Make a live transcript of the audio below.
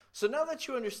So now that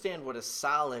you understand what a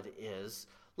solid is,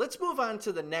 let's move on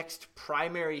to the next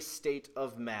primary state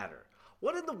of matter.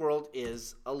 What in the world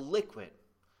is a liquid?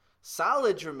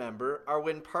 Solids, remember, are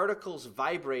when particles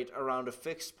vibrate around a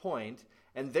fixed point,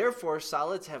 and therefore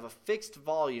solids have a fixed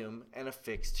volume and a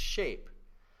fixed shape.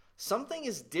 Something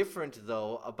is different,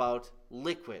 though, about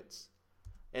liquids.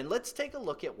 And let's take a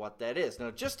look at what that is.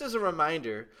 Now, just as a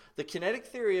reminder, the kinetic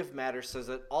theory of matter says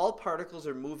that all particles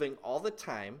are moving all the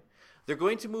time. They're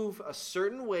going to move a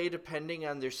certain way depending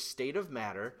on their state of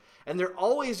matter, and they're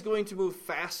always going to move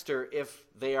faster if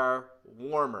they are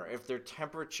warmer, if their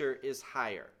temperature is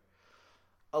higher.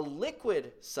 A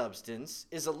liquid substance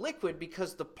is a liquid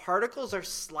because the particles are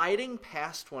sliding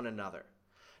past one another.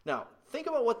 Now, think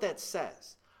about what that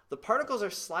says. The particles are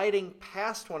sliding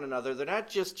past one another. They're not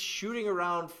just shooting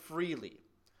around freely.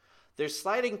 They're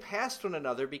sliding past one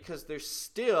another because they're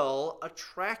still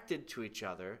attracted to each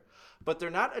other, but they're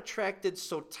not attracted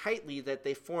so tightly that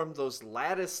they form those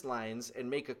lattice lines and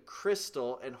make a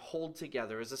crystal and hold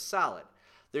together as a solid.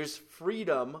 There's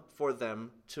freedom for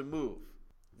them to move.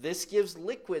 This gives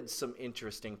liquids some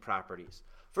interesting properties.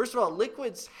 First of all,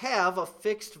 liquids have a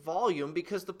fixed volume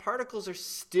because the particles are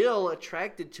still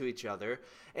attracted to each other,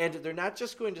 and they're not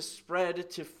just going to spread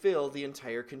to fill the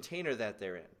entire container that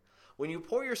they're in. When you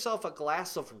pour yourself a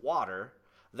glass of water,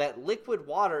 that liquid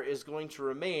water is going to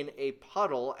remain a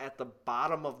puddle at the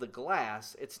bottom of the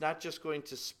glass. It's not just going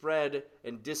to spread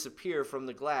and disappear from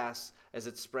the glass as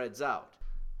it spreads out.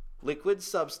 Liquid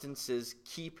substances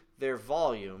keep their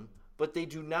volume, but they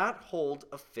do not hold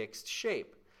a fixed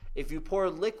shape. If you pour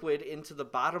liquid into the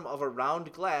bottom of a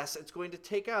round glass, it's going to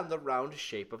take on the round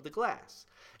shape of the glass.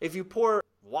 If you pour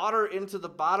water into the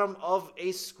bottom of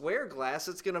a square glass,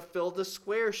 it's going to fill the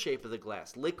square shape of the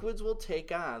glass. Liquids will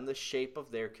take on the shape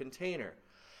of their container.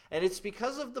 And it's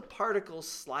because of the particles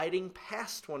sliding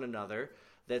past one another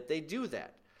that they do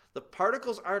that. The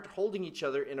particles aren't holding each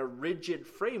other in a rigid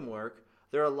framework.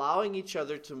 They're allowing each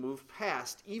other to move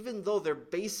past, even though they're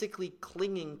basically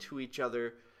clinging to each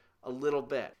other a little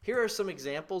bit. Here are some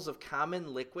examples of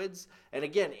common liquids. And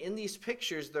again, in these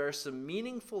pictures, there are some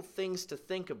meaningful things to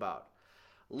think about.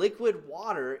 Liquid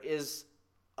water is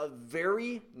a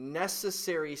very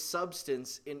necessary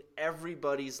substance in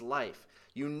everybody's life.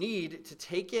 You need to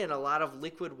take in a lot of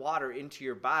liquid water into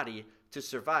your body to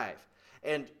survive.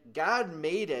 And God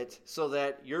made it so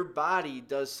that your body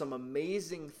does some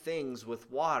amazing things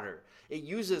with water. It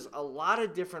uses a lot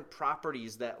of different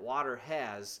properties that water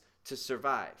has to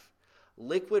survive.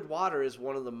 Liquid water is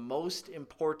one of the most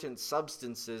important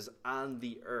substances on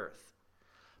the earth.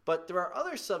 But there are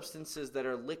other substances that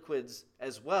are liquids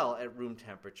as well at room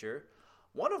temperature,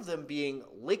 one of them being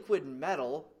liquid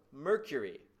metal,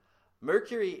 mercury.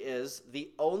 Mercury is the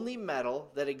only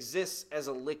metal that exists as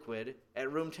a liquid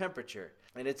at room temperature.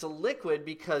 And it's a liquid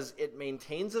because it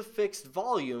maintains a fixed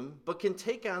volume but can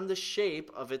take on the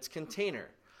shape of its container.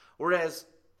 Whereas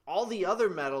all the other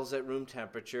metals at room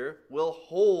temperature will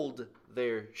hold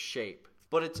their shape.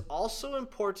 But it's also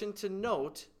important to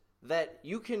note that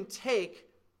you can take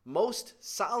most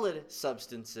solid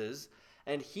substances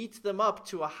and heat them up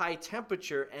to a high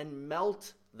temperature and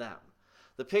melt them.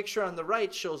 The picture on the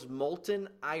right shows molten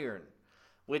iron,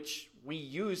 which we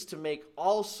use to make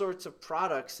all sorts of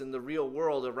products in the real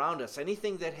world around us.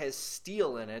 Anything that has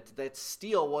steel in it, that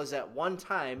steel was at one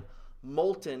time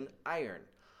molten iron.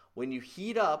 When you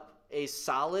heat up a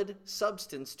solid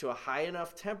substance to a high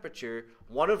enough temperature,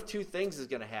 one of two things is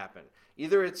going to happen.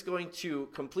 Either it's going to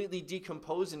completely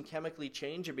decompose and chemically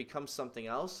change and become something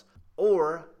else,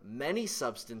 or many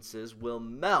substances will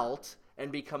melt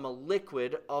and become a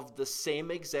liquid of the same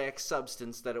exact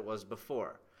substance that it was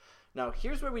before. Now,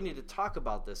 here's where we need to talk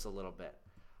about this a little bit.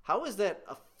 How is that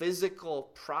a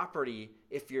physical property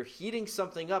if you're heating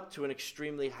something up to an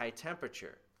extremely high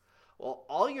temperature? Well,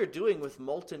 all you're doing with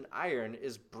molten iron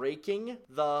is breaking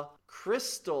the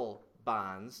crystal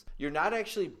bonds. You're not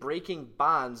actually breaking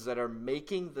bonds that are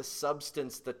making the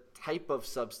substance the type of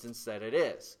substance that it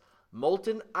is.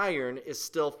 Molten iron is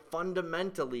still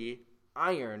fundamentally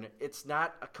iron. It's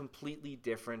not a completely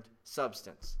different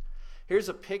substance. Here's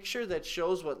a picture that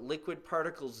shows what liquid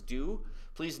particles do.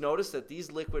 Please notice that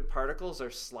these liquid particles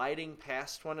are sliding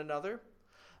past one another.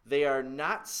 They are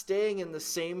not staying in the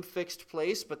same fixed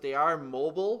place, but they are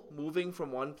mobile, moving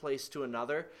from one place to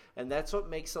another, and that's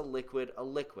what makes a liquid a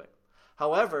liquid.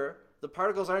 However, the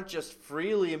particles aren't just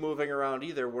freely moving around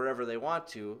either wherever they want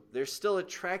to. They're still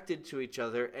attracted to each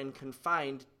other and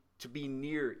confined to be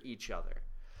near each other.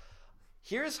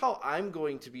 Here's how I'm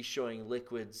going to be showing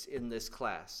liquids in this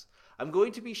class. I'm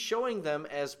going to be showing them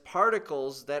as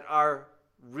particles that are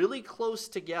really close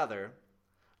together,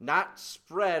 not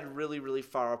spread really, really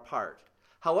far apart.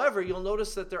 However, you'll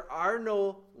notice that there are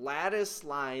no lattice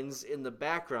lines in the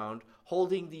background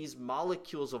holding these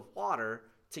molecules of water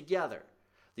together.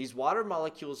 These water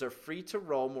molecules are free to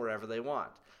roam wherever they want.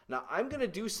 Now, I'm going to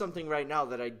do something right now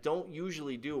that I don't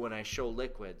usually do when I show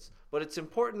liquids, but it's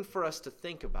important for us to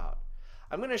think about.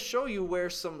 I'm going to show you where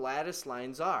some lattice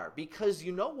lines are, because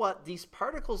you know what? These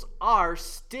particles are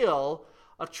still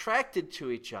attracted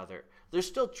to each other. They're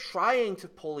still trying to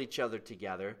pull each other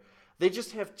together. They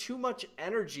just have too much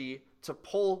energy to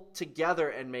pull together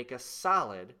and make a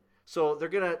solid. So they're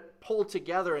going to pull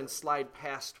together and slide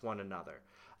past one another.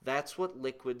 That's what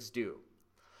liquids do.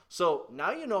 So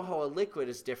now you know how a liquid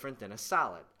is different than a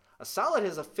solid. A solid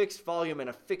has a fixed volume and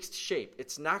a fixed shape.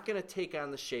 It's not going to take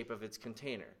on the shape of its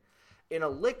container. In a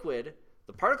liquid,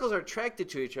 the particles are attracted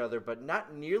to each other, but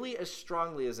not nearly as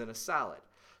strongly as in a solid.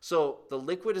 So the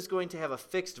liquid is going to have a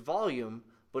fixed volume,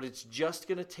 but it's just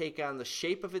going to take on the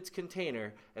shape of its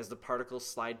container as the particles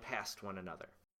slide past one another.